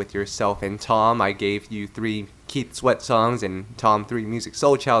trivia with yourself and Tom. I gave you 3 Keith Sweat songs and Tom 3 Musiq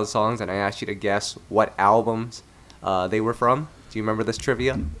Soulchild songs, and I asked you to guess what albums they were from. Do you remember this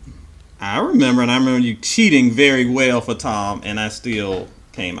trivia? I remember, and I remember you cheating very well for Tom, and I still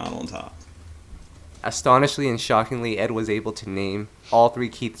came out on top. Astonishingly and shockingly, Ed was able to name all 3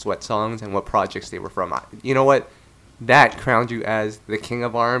 Keith Sweat songs and what projects they were from. You know what? That crowned you as the king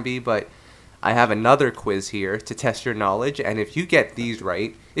of R&B, but I have another quiz here to test your knowledge, and if you get these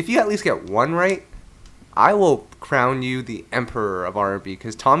right, if you at least get one right, I will crown you the emperor of R&B,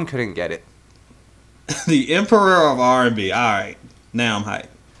 because Tom couldn't get it. The emperor of R&B. All right. Now I'm hyped.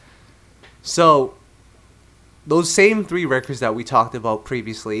 So, those same 3 records that we talked about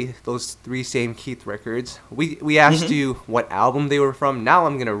previously, those 3 same Keith records, we asked you what album they were from. Now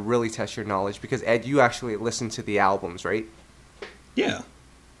I'm going to really test your knowledge, because, Ed, you actually listened to the albums, right? Yeah.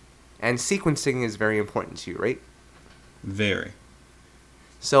 And sequencing is very important to you, right? Very.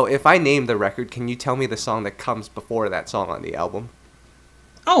 So if I name the record, can you tell me the song that comes before that song on the album?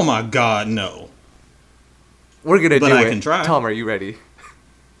 Oh my God, no. We're going to do it. But I can try. Tom, are you ready?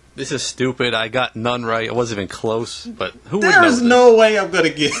 This is stupid. I got none right. It wasn't even close, but who would know? There's no way I'm going to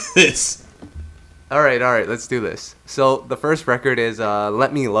get this. All right, let's do this. So the first record is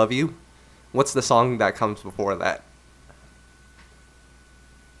Let Me Love You. What's the song that comes before that?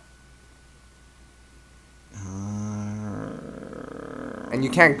 And you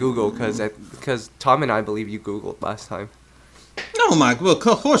can't Google because Tom and I believe you Googled last time. No, Mike. Well, of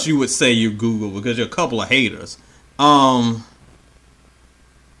course you would say you Google because you're a couple of haters.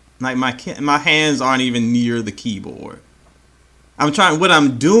 Like my hands aren't even near the keyboard. What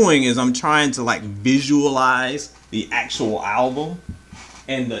I'm doing is I'm trying to like visualize the actual album,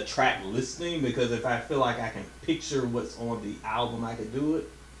 and the track listing, because if I feel like I can picture what's on the album, I could do it.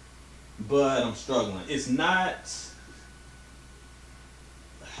 But I'm struggling. It's not.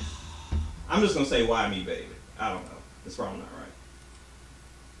 I'm just gonna say "Why Me, Baby." I don't know. It's probably not right.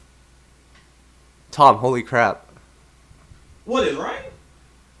 Tom, holy crap. What is right?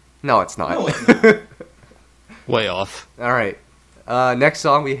 No, it's not. No, it's not. Way off. All right. Next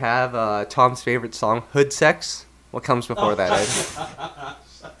song we have Tom's favorite song, Hood Sex. What comes before that, Ed?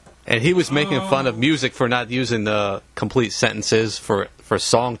 And he was making fun of music for not using the complete sentences for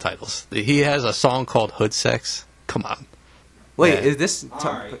song titles. He has a song called Hood Sex. Come on. Wait, Yeah. is this...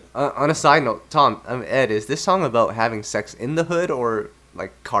 Alright. On a side note, Tom, Ed, is this song about having sex in the hood or,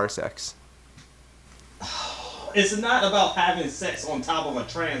 like, car sex? It's not about having sex on top of a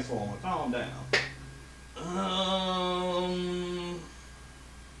transformer. Calm down.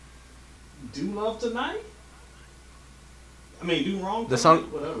 Do Love Tonight? I mean, Do Wrong Tonight? The song-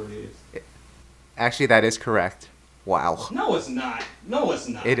 Whatever it is. Actually, that is correct. Wow. No, it's not. No, it's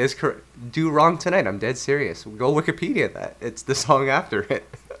not. It is correct. Do Wrong Tonight. I'm dead serious. Go Wikipedia that. It's the song after it.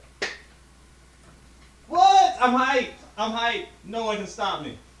 What? I'm hyped. I'm hyped. No one can stop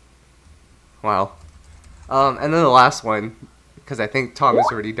me. Wow. And then the last one, because I think Tom is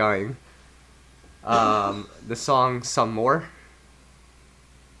already dying. The song Some More.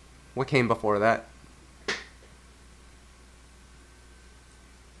 What came before that?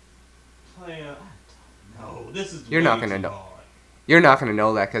 Player, no, this is You're way not gonna too know. hard. You're not going to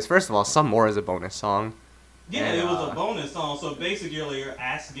know that, because first of all, Some More is a bonus song. Yeah, And, it was a bonus song. So basically, you're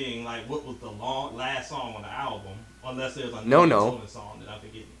asking like, what was the last song on the album? Unless there's another No. bonus song that I'm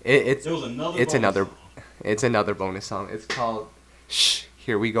forgetting. It's There was another. it's bonus another song. it's another bonus song. It's called Shh,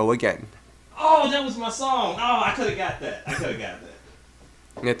 Here We Go Again. Oh, that was my song. Oh, I could have got that.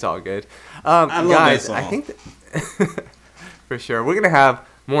 It's all good. love Guys, that I song. think that for sure we're gonna have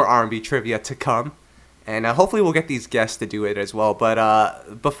more R&B trivia to come, and hopefully we'll get these guests to do it as well. But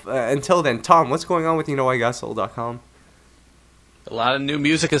until then, Tom, what's going on with YouKnowIGotSoul.com? A lot of new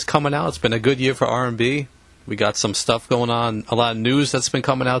music is coming out. It's been a good year for R&B. We got some stuff going on. A lot of news that's been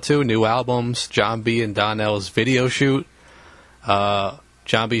coming out too. New albums. John B. and Donnell's video shoot.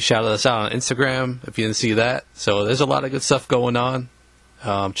 John B. shouted us out on Instagram if you didn't see that. So there's a lot of good stuff going on.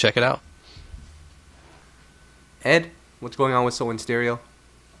 Check it out. Ed, what's going on with Soul in Stereo?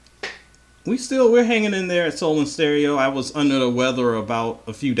 We're hanging in there at Soul and Stereo. I was under the weather about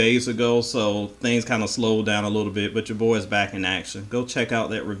a few days ago, so things kind of slowed down a little bit, but your boy is back in action. Go check out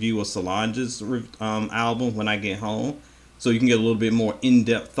that review of Solange's album When I Get Home, so you can get a little bit more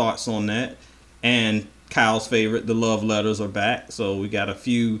in-depth thoughts on that. And Kyle's favorite, the love letters, are back, so we got a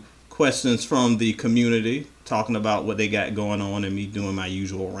few questions from the community talking about what they got going on and me doing my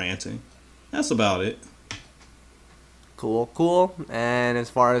usual ranting. That's about it. Cool. And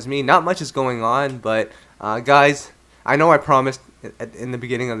as far as me, not much is going on, but guys, I know I promised in the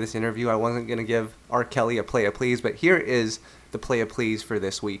beginning of this interview I wasn't going to give R. Kelly a play a please, but here is the play a please for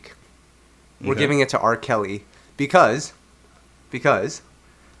this week. We're Okay. giving it to R. Kelly because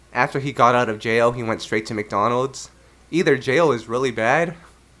after he got out of jail, he went straight to McDonald's. Either jail is really bad,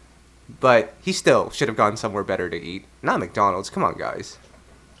 but he still should have gone somewhere better to eat. Not McDonald's. Come on, guys.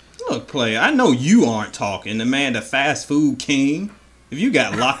 Look, player, I know you aren't talking. The man, the fast food king. If you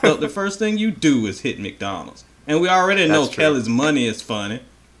got locked up, the first thing you do is hit McDonald's. And we already know That's true. Kelly's money is funny.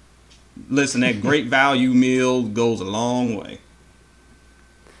 Listen, that great value meal goes a long way.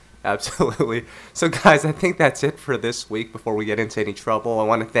 Absolutely. So, guys, I think that's it for this week. Before we get into any trouble, I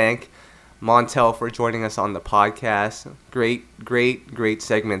want to thank Montel for joining us on the podcast. Great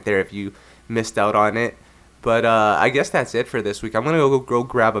segment there if you missed out on it. But I guess that's it for this week. I'm going to go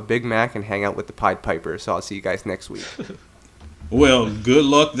grab a Big Mac and hang out with the Pied Piper. So I'll see you guys next week. Well, good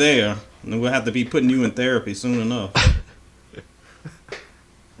luck there. And we'll have to be putting you in therapy soon enough.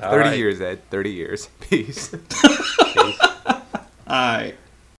 30 years, Ed. 30 years. Peace. All right.